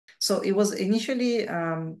So it was initially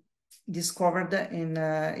discovered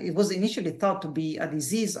it was initially thought to be a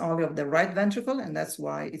disease only of the right ventricle, and that's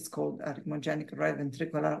why it's called arrhythmogenic right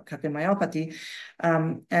ventricular cardiomyopathy.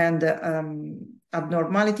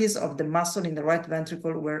 Abnormalities of the muscle in the right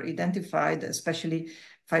ventricle were identified, especially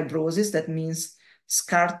fibrosis, that means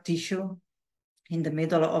scar tissue in the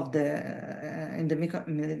middle of the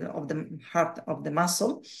middle of the heart of the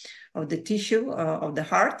muscle, of the tissue of the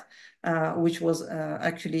heart, which was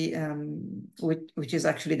actually which is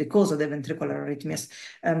actually the cause of the ventricular arrhythmias.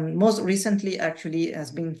 Most recently, actually,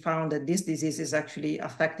 has been found that this disease is actually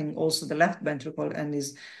affecting also the left ventricle and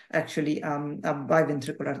is actually a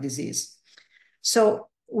biventricular disease. So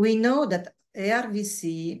we know that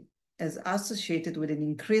ARVC is associated with an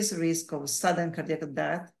increased risk of sudden cardiac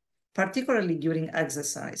death, particularly during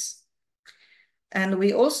exercise. And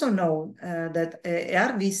we also know that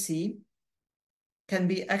ARVC can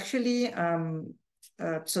be actually,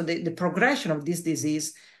 so the progression of this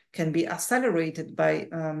disease can be accelerated by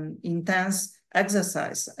intense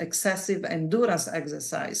exercise, excessive endurance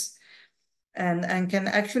exercise, and can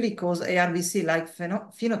actually cause ARVC-like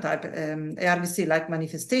phenotype, ARVC-like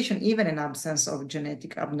manifestation, even in absence of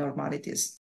genetic abnormalities.